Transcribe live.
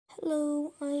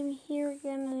Hello, I'm here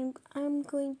again and I'm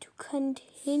going to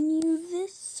continue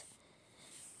this.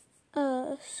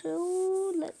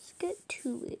 So let's get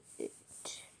to it.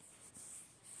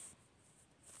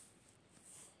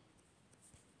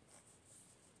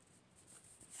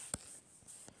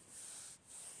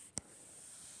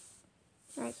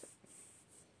 Where is it?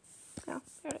 Oh,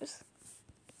 there it is.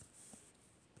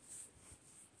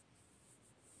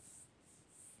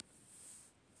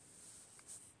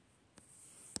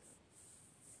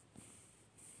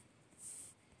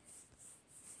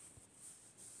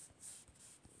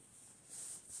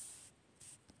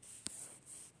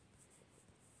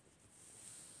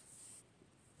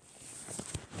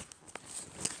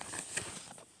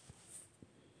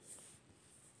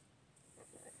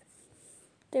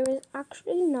 There is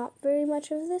actually not very much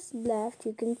of this left.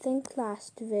 You can thank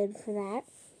last vid for that.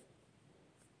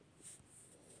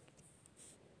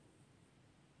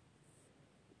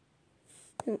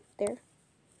 There.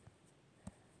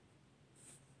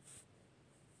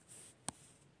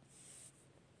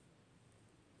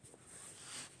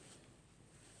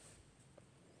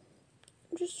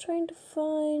 I'm just trying to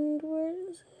find where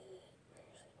is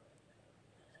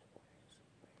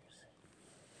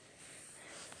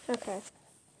it? Okay.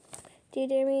 Do you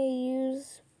dare me to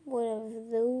use one of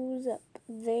those up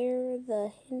there, the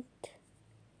hint?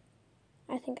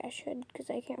 I think I should, because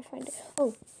I can't find it.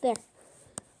 Oh, there.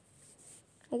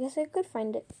 I guess I could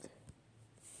find it.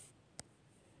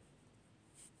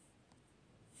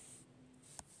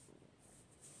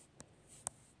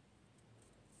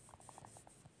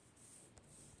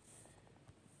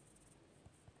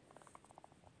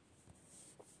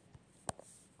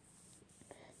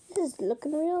 This is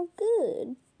looking real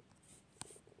good.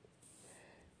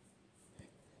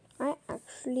 I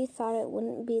actually thought it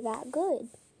wouldn't be that good.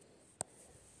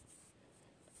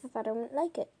 I thought I wouldn't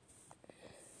like it.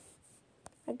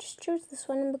 I just chose this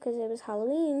one because it was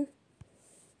Halloween.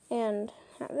 And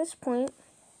at this point,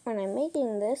 when I'm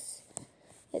making this,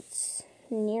 it's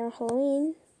near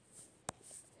Halloween.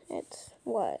 It's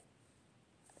what?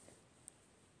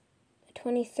 The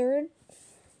 23rd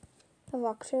of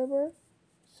October.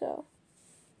 So,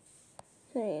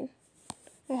 I mean,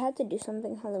 I had to do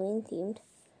something Halloween themed.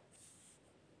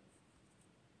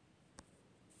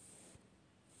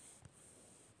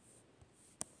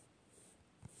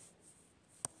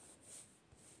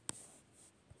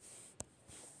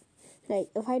 Like,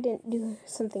 if I didn't do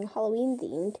something Halloween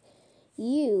themed,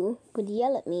 you would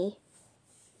yell at me.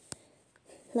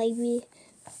 Like, you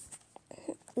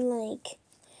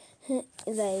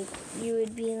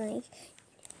would be like,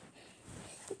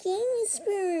 Game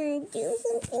Whisperer, do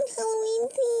something Halloween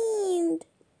themed.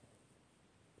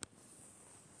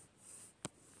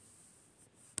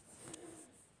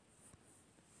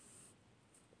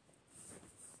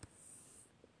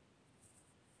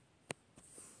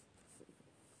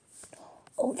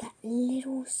 Oh, that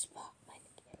little spot by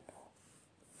the candle.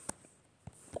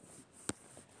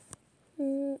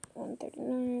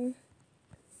 139.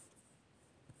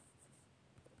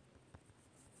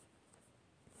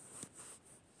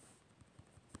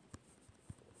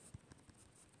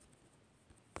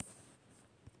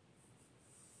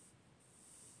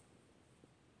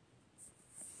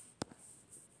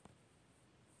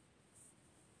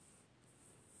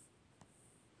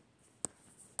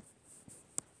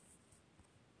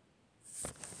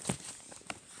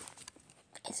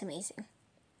 It's amazing.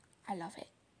 I love it.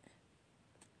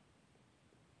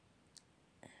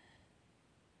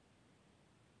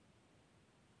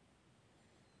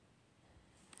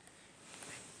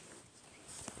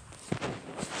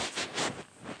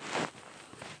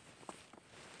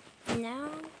 Now,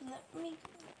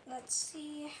 let's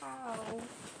see how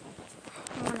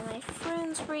one of my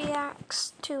friends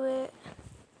reacts to it.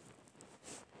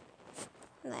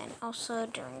 And then also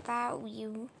during that, we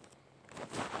will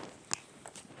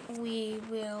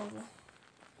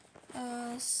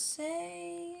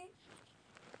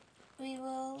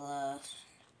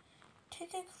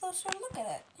take a closer look at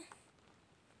it.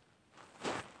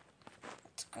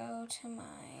 Let's go to no,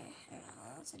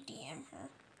 that's a DM her.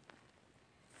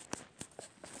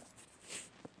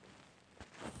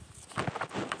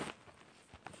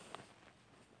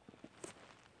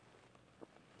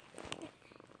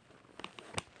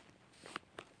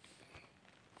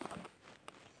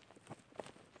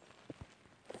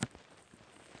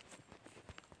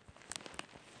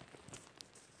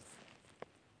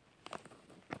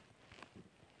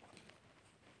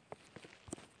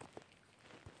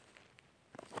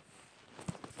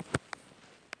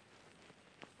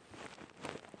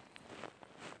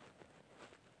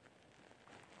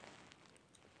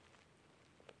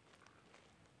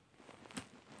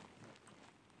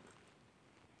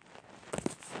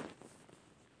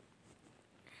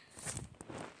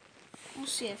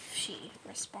 see if she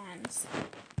responds.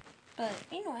 But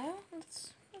anyway,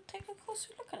 let's take a closer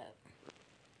look at it.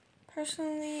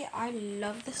 Personally, I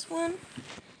love this one.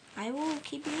 I will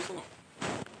keep using it.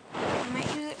 I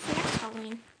might use it for next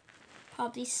Halloween.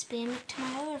 Probably spam it to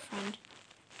my other friend.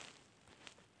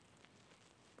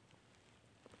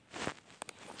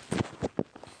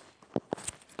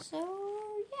 So